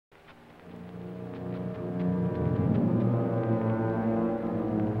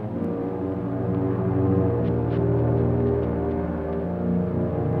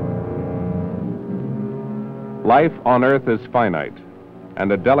Life on Earth is finite,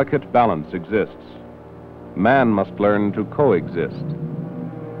 and a delicate balance exists. Man must learn to coexist.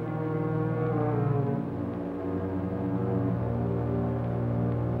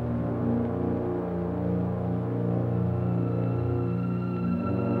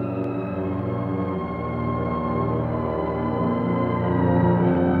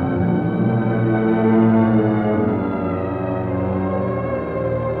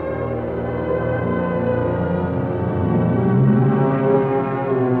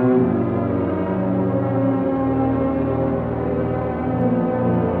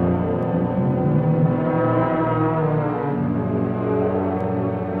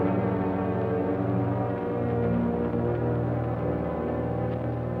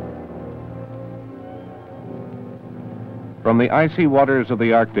 From the icy waters of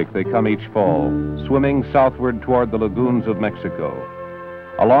the Arctic, they come each fall, swimming southward toward the lagoons of Mexico.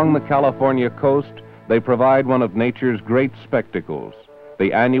 Along the California coast, they provide one of nature's great spectacles,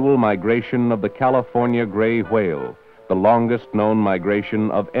 the annual migration of the California gray whale, the longest known migration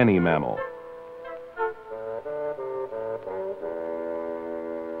of any mammal.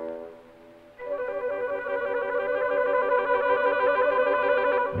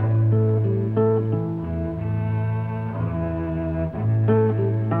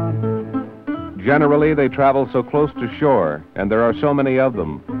 Generally, they travel so close to shore, and there are so many of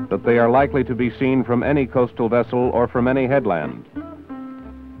them, that they are likely to be seen from any coastal vessel or from any headland.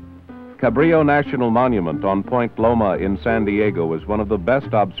 Cabrillo National Monument on Point Loma in San Diego is one of the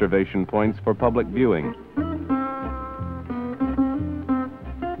best observation points for public viewing.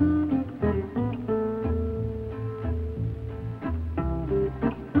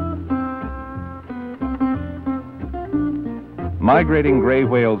 Migrating gray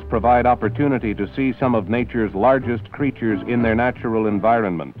whales provide opportunity to see some of nature's largest creatures in their natural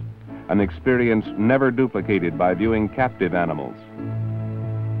environment, an experience never duplicated by viewing captive animals.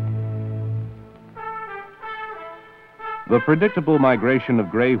 The predictable migration of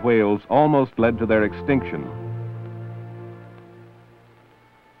gray whales almost led to their extinction.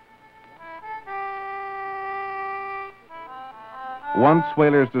 Once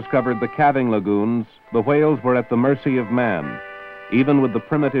whalers discovered the calving lagoons, the whales were at the mercy of man, even with the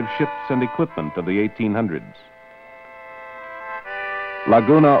primitive ships and equipment of the 1800s.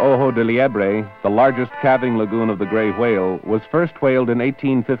 Laguna Ojo de Liebre, the largest calving lagoon of the gray whale, was first whaled in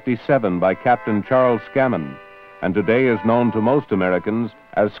 1857 by Captain Charles Scammon, and today is known to most Americans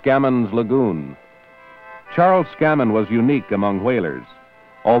as Scammon's Lagoon. Charles Scammon was unique among whalers.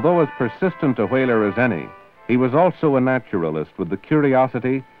 Although as persistent a whaler as any, he was also a naturalist with the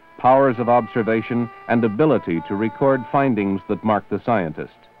curiosity, powers of observation, and ability to record findings that mark the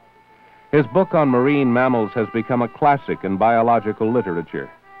scientist. His book on marine mammals has become a classic in biological literature.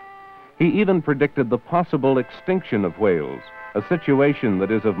 He even predicted the possible extinction of whales, a situation that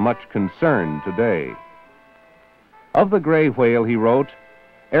is of much concern today. Of the gray whale, he wrote,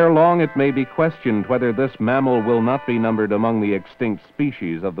 "Ere long it may be questioned whether this mammal will not be numbered among the extinct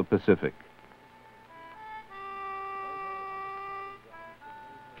species of the Pacific."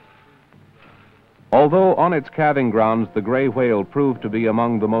 Although on its calving grounds the gray whale proved to be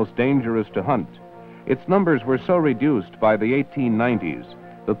among the most dangerous to hunt, its numbers were so reduced by the 1890s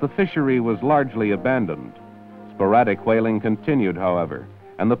that the fishery was largely abandoned. Sporadic whaling continued, however,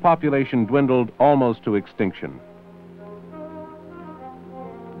 and the population dwindled almost to extinction.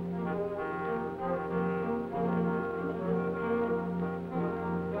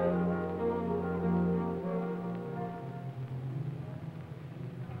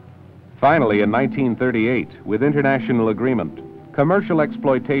 Finally, in 1938, with international agreement, commercial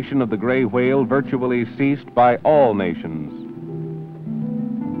exploitation of the gray whale virtually ceased by all nations.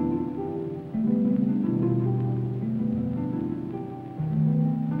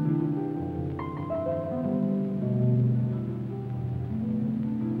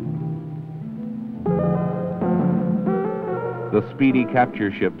 The speedy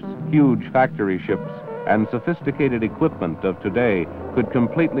capture ships, huge factory ships, and sophisticated equipment of today could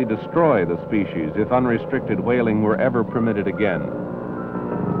completely destroy the species if unrestricted whaling were ever permitted again.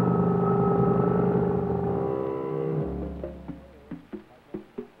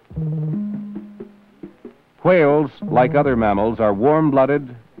 Whales, like other mammals, are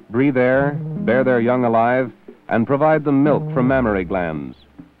warm-blooded, breathe air, bear their young alive, and provide them milk from mammary glands.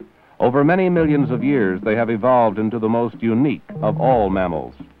 Over many millions of years, they have evolved into the most unique of all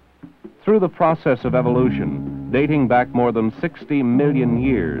mammals. Through the process of evolution, dating back more than 60 million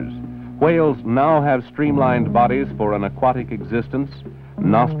years, whales now have streamlined bodies for an aquatic existence,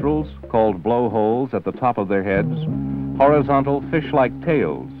 nostrils, called blowholes, at the top of their heads, horizontal fish-like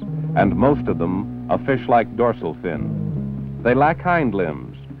tails, and most of them a fish-like dorsal fin. They lack hind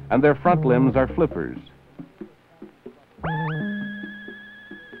limbs, and their front limbs are flippers.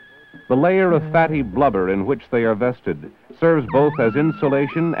 The layer of fatty blubber in which they are vested serves both as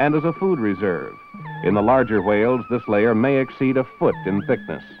insulation and as a food reserve. In the larger whales, this layer may exceed a foot in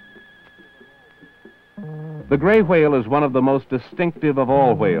thickness. The gray whale is one of the most distinctive of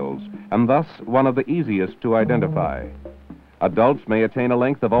all whales, and thus one of the easiest to identify. Adults may attain a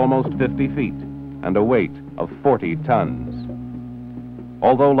length of almost 50 feet and a weight of 40 tons.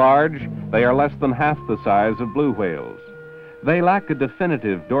 Although large, they are less than half the size of blue whales. They lack a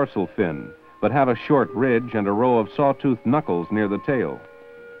definitive dorsal fin, but have a short ridge and a row of sawtooth knuckles near the tail.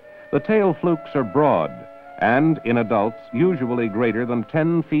 The tail flukes are broad and, in adults, usually greater than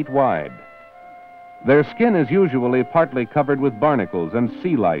 10 feet wide. Their skin is usually partly covered with barnacles and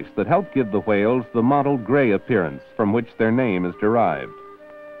sea lice that help give the whales the mottled gray appearance from which their name is derived.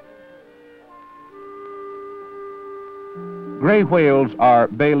 Gray whales are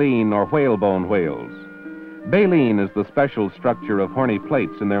baleen or whalebone whales. Baleen is the special structure of horny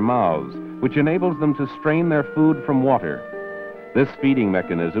plates in their mouths, which enables them to strain their food from water. This feeding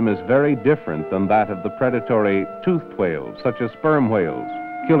mechanism is very different than that of the predatory toothed whales, such as sperm whales,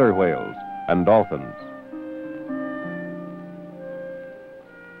 killer whales, and dolphins.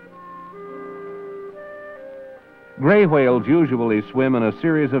 Gray whales usually swim in a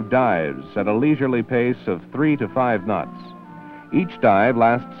series of dives at a leisurely pace of 3 to 5 knots. Each dive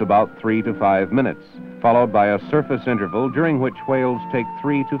lasts about 3 to 5 minutes, followed by a surface interval during which whales take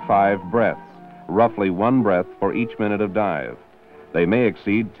 3 to 5 breaths, roughly 1 breath for each minute of dive. They may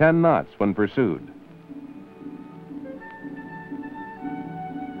exceed 10 knots when pursued.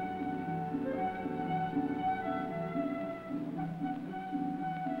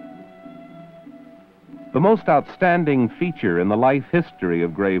 The most outstanding feature in the life history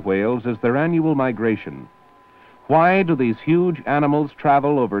of gray whales is their annual migration. Why do these huge animals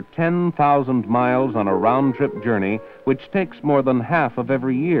travel over 10,000 miles on a round-trip journey, which takes more than half of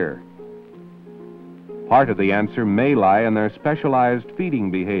every year? Part of the answer may lie in their specialized feeding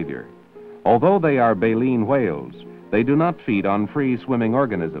behavior. Although they are baleen whales, they do not feed on free-swimming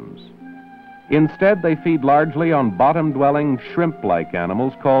organisms. Instead, they feed largely on bottom-dwelling shrimp-like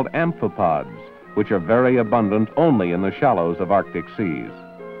animals called amphipods, which are very abundant only in the shallows of Arctic seas.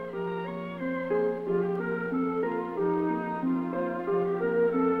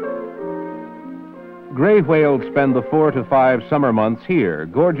 Gray whales spend the 4 to 5 summer months here,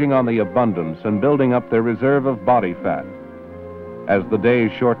 gorging on the abundance and building up their reserve of body fat. As the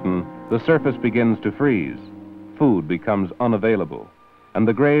days shorten, the surface begins to freeze. Food becomes unavailable, and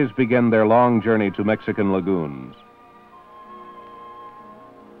the grays begin their long journey to Mexican lagoons.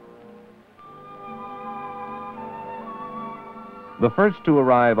 The first to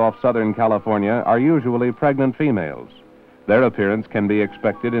arrive off Southern California are usually pregnant females. Their appearance can be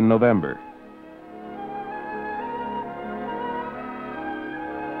expected in November.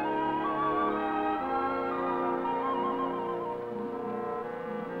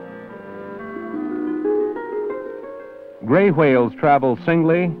 Gray whales travel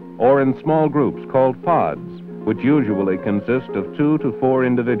singly or in small groups called pods, which usually consist of 2 to 4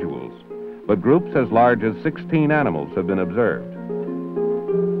 individuals, but groups as large as 16 animals have been observed.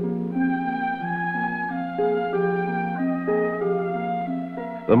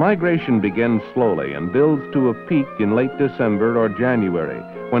 The migration begins slowly and builds to a peak in late December or January,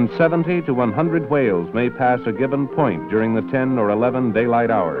 when 70 to 100 whales may pass a given point during the 10 or 11 daylight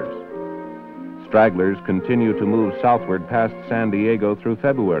hours. Stragglers continue to move southward past San Diego through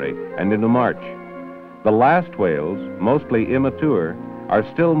February and into March. The last whales, mostly immature, are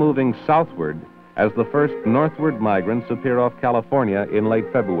still moving southward as the first northward migrants appear off California in late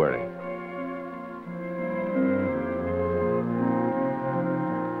February.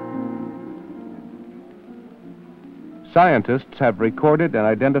 Scientists have recorded and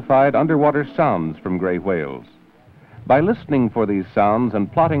identified underwater sounds from gray whales. By listening for these sounds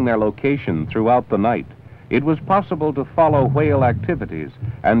and plotting their location throughout the night, it was possible to follow whale activities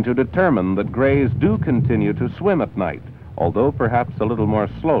and to determine that grays do continue to swim at night, although perhaps a little more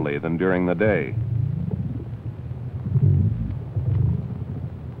slowly than during the day.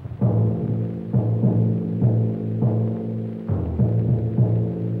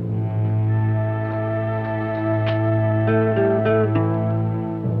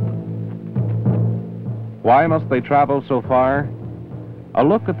 Why must they travel so far? A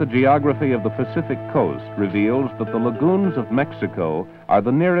look at the geography of the Pacific coast reveals that the lagoons of Mexico are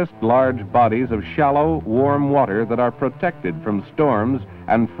the nearest large bodies of shallow, warm water that are protected from storms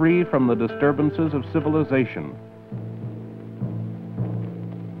and free from the disturbances of civilization.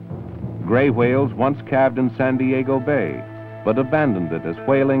 gray whales once calved in San Diego Bay, but abandoned it as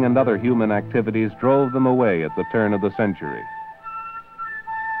whaling and other human activities drove them away at the turn of the century.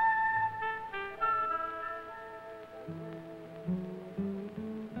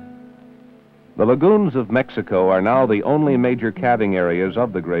 The lagoons of Mexico are now the only major calving areas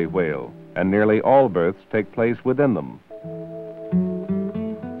of the gray whale, and nearly all births take place within them.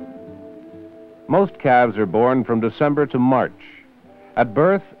 Most calves are born from December to March. At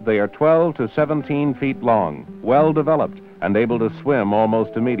birth, they are 12 to 17 feet long, well developed, and able to swim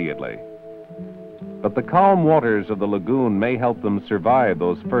almost immediately. But the calm waters of the lagoon may help them survive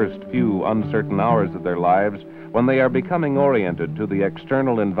those first few uncertain hours of their lives when they are becoming oriented to the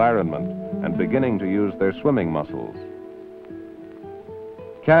external environment and beginning to use their swimming muscles.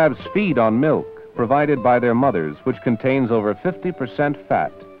 Calves feed on milk provided by their mothers, which contains over 50%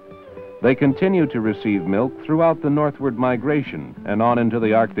 fat. They continue to receive milk throughout the northward migration and on into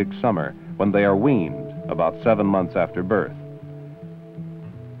the Arctic summer, when they are weaned, about 7 months after birth.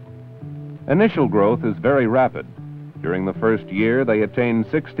 Initial growth is very rapid. During the first year, they attain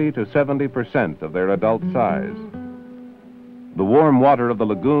 60 to 70% of their adult size. The warm water of the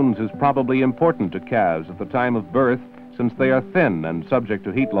lagoons is probably important to calves at the time of birth, since they are thin and subject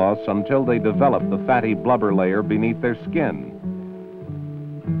to heat loss until they develop the fatty blubber layer beneath their skin.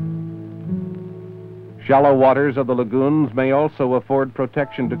 Shallow waters of the lagoons may also afford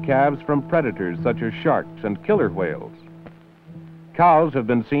protection to calves from predators such as sharks and killer whales. Cows have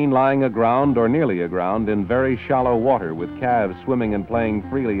been seen lying aground or nearly aground in very shallow water with calves swimming and playing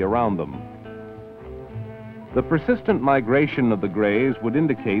freely around them. The persistent migration of the grays would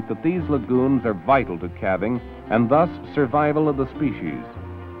indicate that these lagoons are vital to calving and thus survival of the species.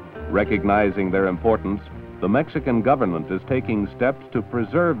 Recognizing their importance, the Mexican government is taking steps to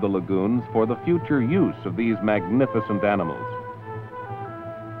preserve the lagoons for the future use of these magnificent animals.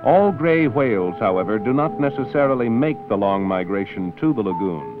 All gray whales, however, do not necessarily make the long migration to the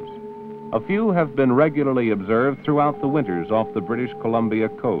lagoons. A few have been regularly observed throughout the winters off the British Columbia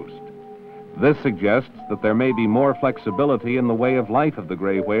coast. This suggests that there may be more flexibility in the way of life of the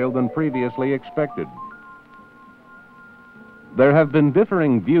gray whale than previously expected. There have been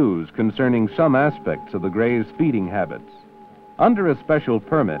differing views concerning some aspects of the gray's feeding habits. Under a special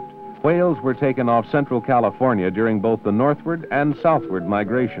permit, whales were taken off Central California during both the northward and southward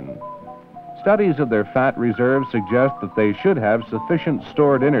migration. Studies of their fat reserves suggest that they should have sufficient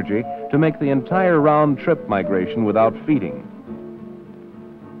stored energy to make the entire round-trip migration without feeding.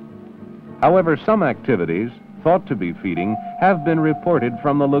 However, some activities, thought to be feeding, have been reported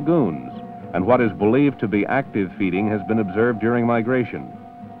from the lagoons, and what is believed to be active feeding has been observed during migration.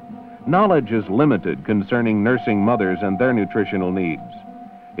 Knowledge is limited concerning nursing mothers and their nutritional needs.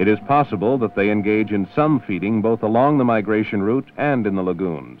 It is possible that they engage in some feeding both along the migration route and in the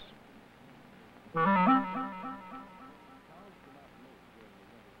lagoons.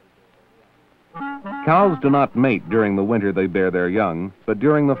 Cows do not mate during the winter they bear their young, but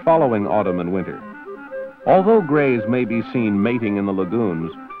during the following autumn and winter. Although grays may be seen mating in the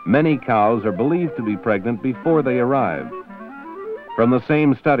lagoons, many cows are believed to be pregnant before they arrive. From the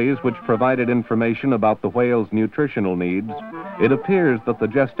same studies which provided information about the whale's nutritional needs, it appears that the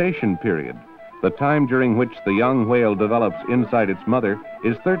gestation period, the time during which the young whale develops inside its mother,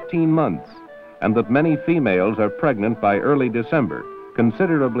 is 13 months, and that many females are pregnant by early December,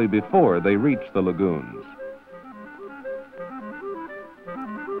 considerably before they reach the lagoons.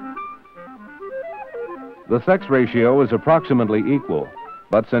 The sex ratio is approximately equal,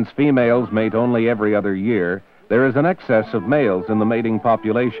 but since females mate only every other year, there is an excess of males in the mating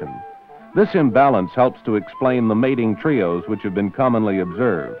population. This imbalance helps to explain the mating trios which have been commonly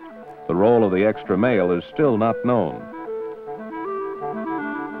observed. The role of the extra male is still not known.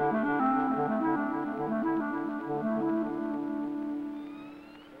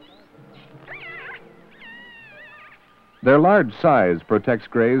 Their large size protects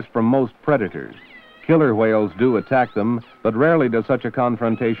grays from most predators. Killer whales do attack them, but rarely does such a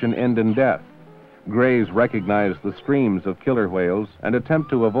confrontation end in death. Grays recognize the screams of killer whales and attempt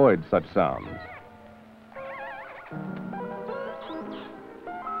to avoid such sounds.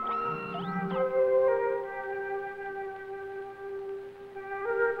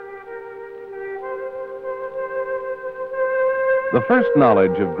 The first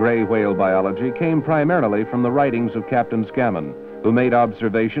knowledge of gray whale biology came primarily from the writings of Captain Scammon, who made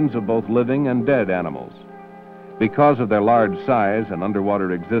observations of both living and dead animals. Because of their large size and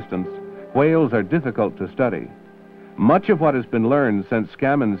underwater existence, whales are difficult to study. Much of what has been learned since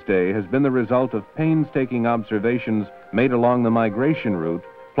Scammon's day has been the result of painstaking observations made along the migration route,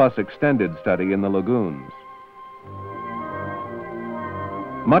 plus extended study in the lagoons.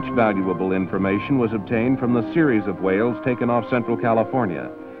 Much valuable information was obtained from the series of whales taken off Central California,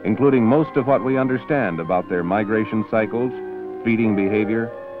 including most of what we understand about their migration cycles, feeding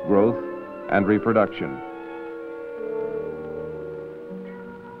behavior, growth, and reproduction.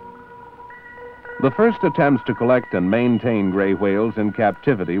 The first attempts to collect and maintain gray whales in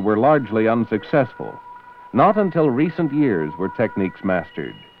captivity were largely unsuccessful. Not until recent years were techniques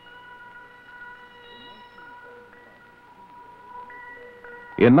mastered.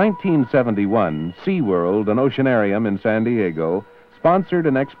 In 1971, SeaWorld, an oceanarium in San Diego, sponsored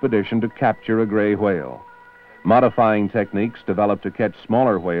an expedition to capture a gray whale. Modifying techniques developed to catch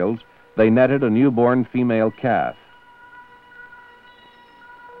smaller whales, they netted a newborn female calf.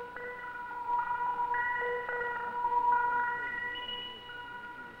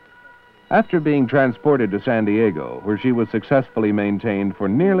 After being transported to San Diego, where she was successfully maintained for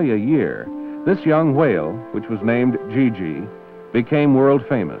nearly a year, this young whale, which was named Gigi, became world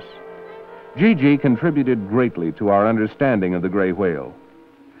famous. Gigi contributed greatly to our understanding of the gray whale.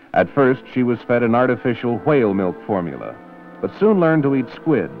 At first, she was fed an artificial whale milk formula, but soon learned to eat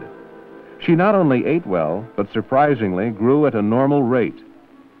squid. She not only ate well, but surprisingly grew at a normal rate.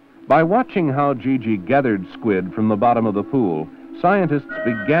 By watching how Gigi gathered squid from the bottom of the pool, scientists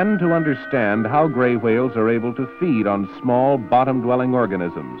began to understand how gray whales are able to feed on small, bottom-dwelling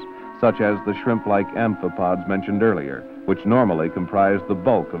organisms, such as the shrimp-like amphipods mentioned earlier, which normally comprise the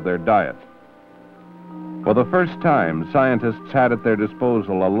bulk of their diet. For the first time, scientists had at their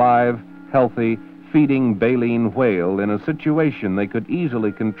disposal a live, healthy, feeding baleen whale in a situation they could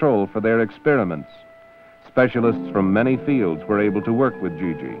easily control for their experiments. Specialists from many fields were able to work with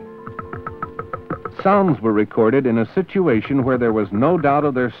Gigi. Sounds were recorded in a situation where there was no doubt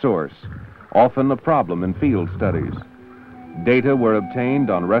of their source, often a problem in field studies. Data were obtained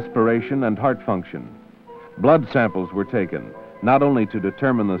on respiration and heart function. Blood samples were taken, not only to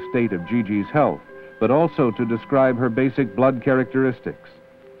determine the state of Gigi's health, but also to describe her basic blood characteristics.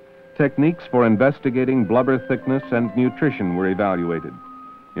 Techniques for investigating blubber thickness and nutrition were evaluated.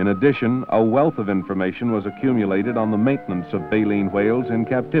 In addition, a wealth of information was accumulated on the maintenance of baleen whales in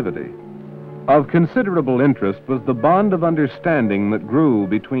captivity. Of considerable interest was the bond of understanding that grew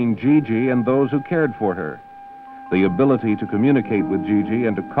between Gigi and those who cared for her. The ability to communicate with Gigi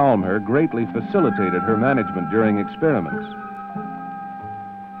and to calm her greatly facilitated her management during experiments.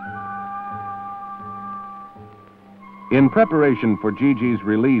 In preparation for Gigi's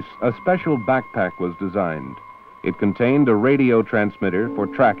release, a special backpack was designed. It contained a radio transmitter for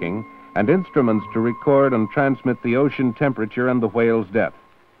tracking and instruments to record and transmit the ocean temperature and the whale's depth.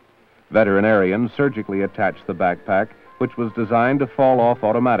 Veterinarians surgically attached the backpack, which was designed to fall off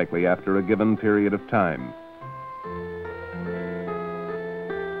automatically after a given period of time.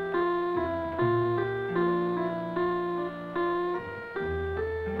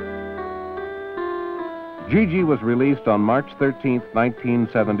 Gigi was released on March 13,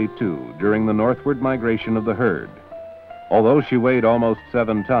 1972, during the northward migration of the herd. Although she weighed almost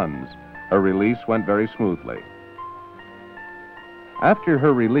 7 tons, her release went very smoothly. After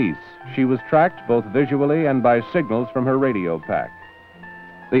her release, she was tracked both visually and by signals from her radio pack.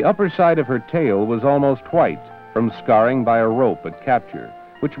 The upper side of her tail was almost white from scarring by a rope at capture,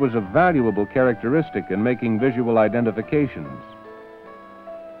 which was a valuable characteristic in making visual identifications.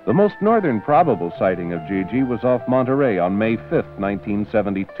 The most northern probable sighting of Gigi was off Monterey on May 5,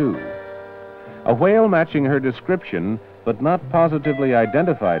 1972. A whale matching her description, but not positively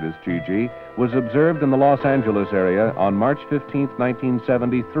identified as Gigi, was observed in the Los Angeles area on March 15,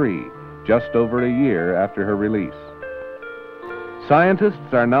 1973, just over a year after her release.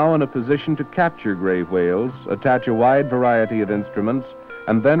 Scientists are now in a position to capture gray whales, attach a wide variety of instruments,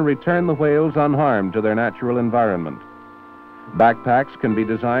 and then return the whales unharmed to their natural environment. Backpacks can be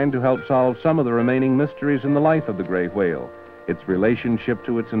designed to help solve some of the remaining mysteries in the life of the gray whale, its relationship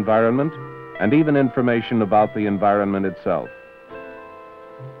to its environment, and even information about the environment itself.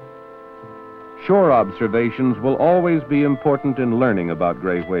 Shore observations will always be important in learning about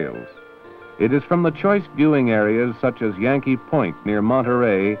gray whales. It is from the choice viewing areas such as Yankee Point near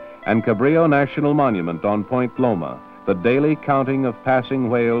Monterey and Cabrillo National Monument on Point Loma that daily counting of passing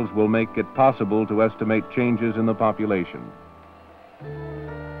whales will make it possible to estimate changes in the population.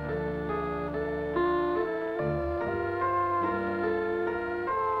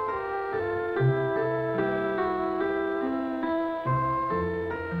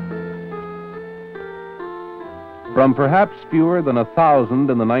 From perhaps fewer than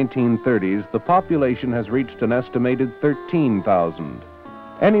 1,000 in the 1930s, the population has reached an estimated 13,000.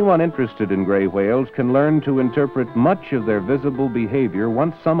 Anyone interested in gray whales can learn to interpret much of their visible behavior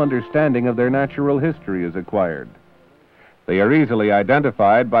once some understanding of their natural history is acquired. They are easily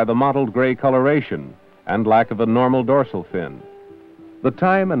identified by the mottled gray coloration and lack of a normal dorsal fin. The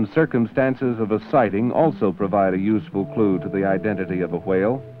time and circumstances of a sighting also provide a useful clue to the identity of a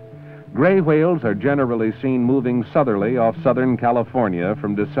whale. Gray whales are generally seen moving southerly off southern California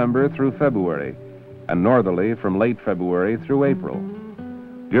from December through February, and northerly from late February through April.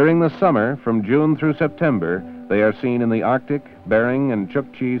 During the summer, from June through September, they are seen in the Arctic, Bering, and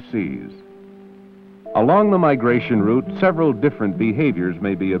Chukchi seas. Along the migration route, several different behaviors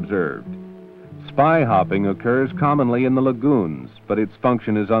may be observed. Spy hopping occurs commonly in the lagoons, but its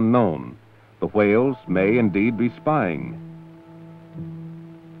function is unknown. The whales may indeed be spying.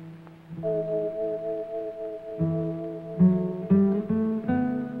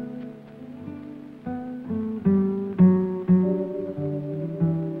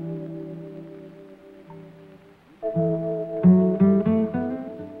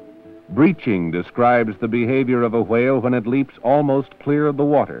 Breaching describes the behavior of a whale when it leaps almost clear of the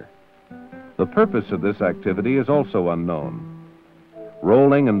water. The purpose of this activity is also unknown.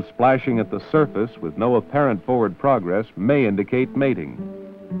 Rolling and splashing at the surface with no apparent forward progress may indicate mating.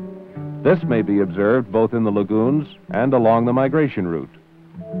 This may be observed both in the lagoons and along the migration route.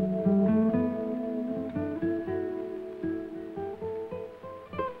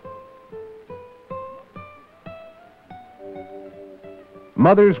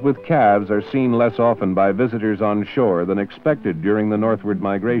 Mothers with calves are seen less often by visitors on shore than expected during the northward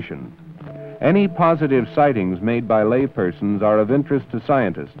migration. Any positive sightings made by laypersons are of interest to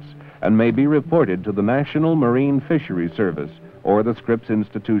scientists and may be reported to the National Marine Fisheries Service or the Scripps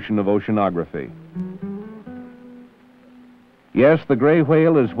Institution of Oceanography. Yes, the gray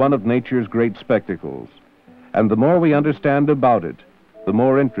whale is one of nature's great spectacles, and the more we understand about it, the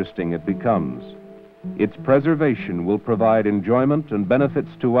more interesting it becomes. Its preservation will provide enjoyment and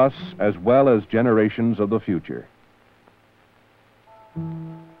benefits to us as well as generations of the future.